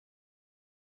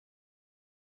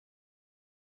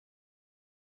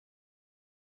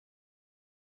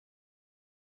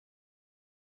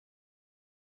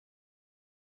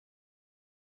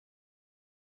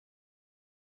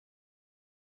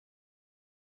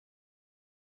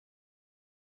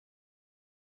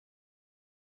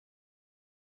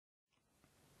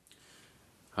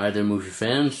Hi there movie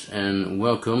fans, and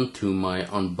welcome to my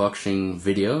unboxing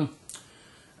video.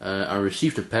 I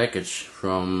received a package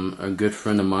from a good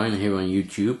friend of mine here on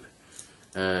YouTube.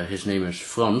 His name is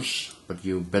Frans, but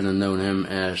you better know him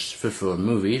as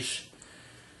FistFullOfMovies.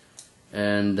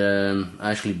 And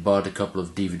I actually bought a couple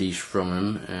of DVDs from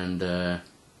him, and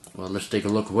well, let's take a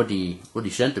look at what he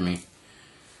sent to me.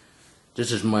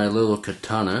 This is my little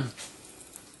katana,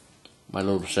 my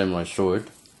little samurai sword,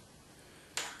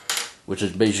 which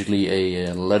is basically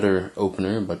a leather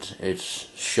opener, but it's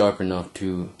sharp enough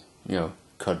to,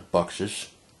 cut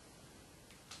boxes.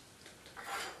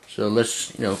 So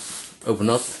let's, open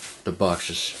up the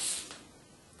boxes,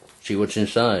 see what's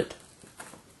inside.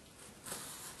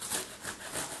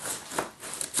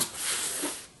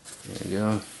 There you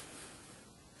go.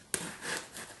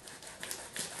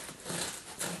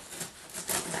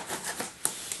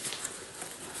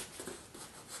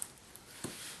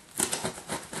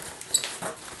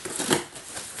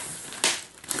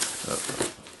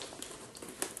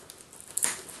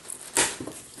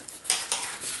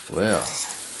 Well,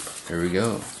 here we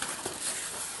go.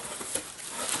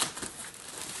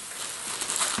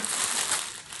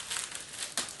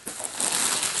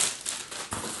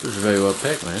 This is very well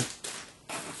packed, man.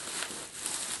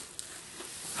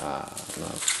 No.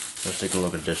 Let's take a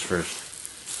look at this first.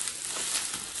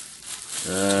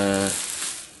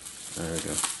 There we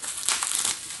go.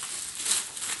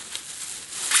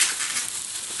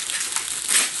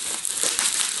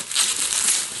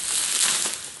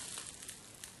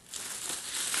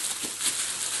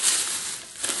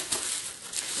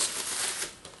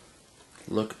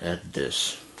 Look at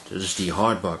this. This is the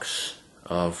hard box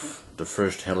of the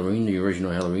first Halloween, the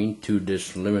original Halloween,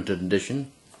 2-disc limited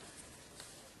edition.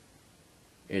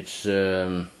 It's,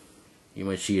 you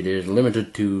might see it is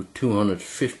limited to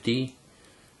 250.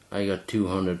 I got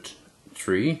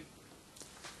 203.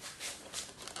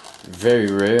 Very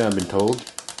rare, I've been told.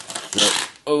 So,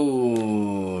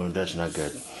 oh, that's not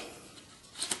good.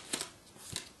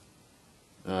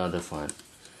 They're fine.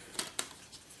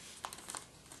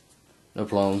 No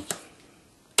problem.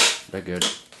 They're good.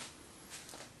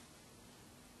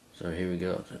 So here we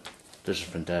go. This is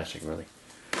fantastic, really.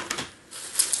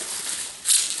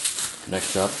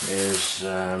 Next up is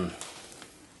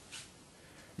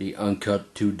the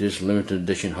uncut 2-disc limited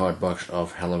edition hardbox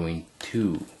of Halloween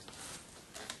 2.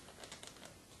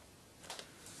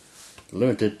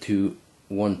 Limited to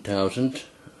 1,000.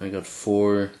 I got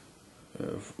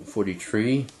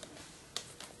 43.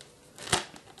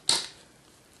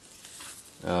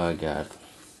 Oh God.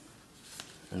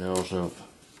 And they're also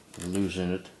loose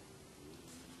in it.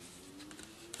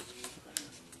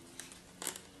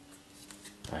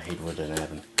 I hate when that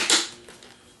happens.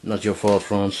 Not your fault,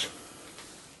 Frans.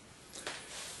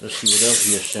 Let's see what else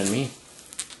he has sent me.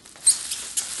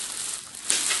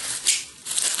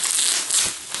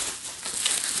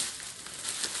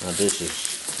 Now this is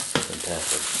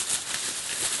fantastic.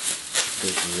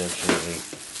 This is absolutely...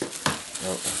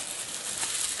 Oh.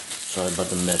 Sorry about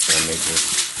the mess I made here.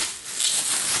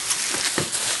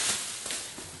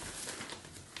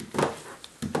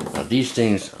 Now these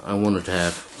things I wanted to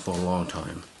have for a long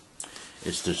time.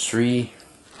 It's the 3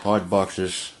 hard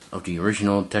boxes of the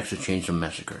original Texas Chainsaw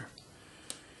Massacre.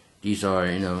 These are,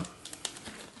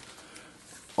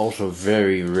 also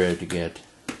very rare to get.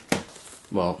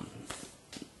 Well,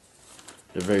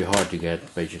 they're very hard to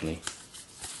get, basically.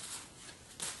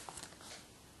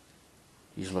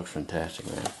 These look fantastic,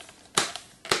 man.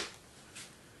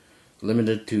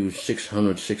 Limited to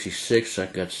 666, I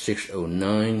got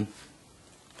 609.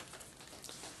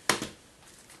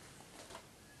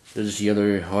 This is the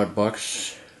other hard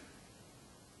box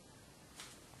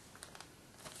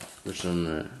with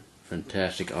some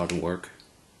fantastic artwork,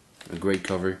 a great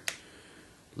cover.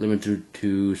 Limited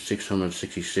to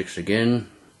 666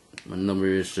 again. My number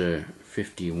is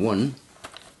 51.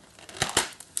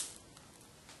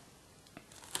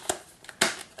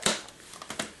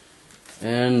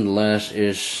 And last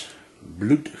is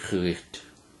Blutgericht.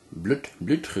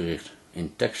 Blutgericht in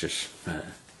Texas.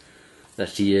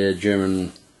 That's the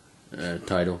German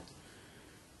title.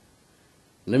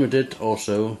 Limited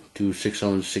also to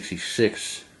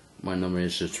 666. My number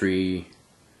is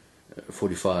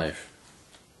 345.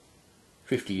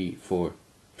 54.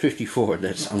 54,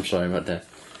 I'm sorry about that.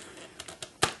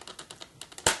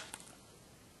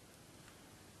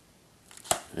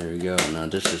 There we go. Now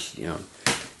this is,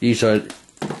 these are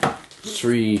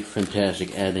 3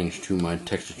 fantastic addings to my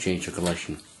Texas Chainsaw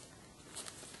collection.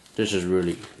 This is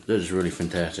really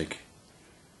fantastic.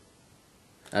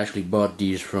 I actually bought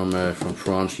these from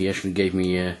France. He actually gave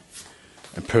me a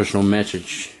personal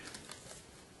message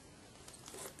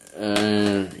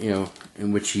you know,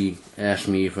 in which he asked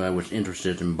me if I was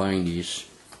interested in buying these.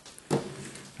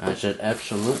 I said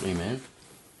absolutely, man.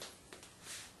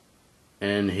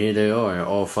 And here they are,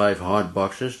 all 5 hard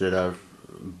boxes that I've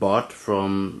bought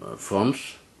from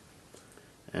Frans.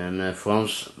 And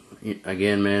Frans,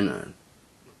 again, man,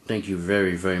 thank you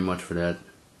very, very much for that.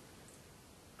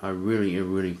 I really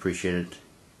appreciate it.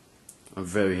 I'm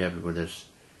very happy with this.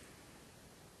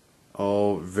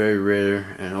 All very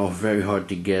rare and all very hard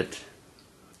to get.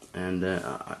 And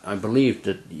I believe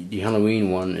that the Halloween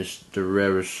one is the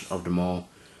rarest of them all.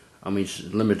 I mean, it's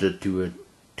limited to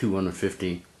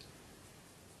 250.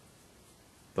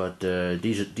 But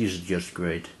these are just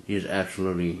great. These are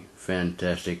absolutely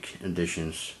fantastic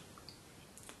additions.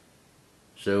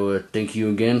 So thank you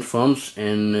again, Frans,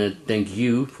 and thank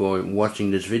you for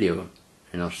watching this video.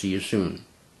 And I'll see you soon.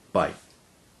 Bye.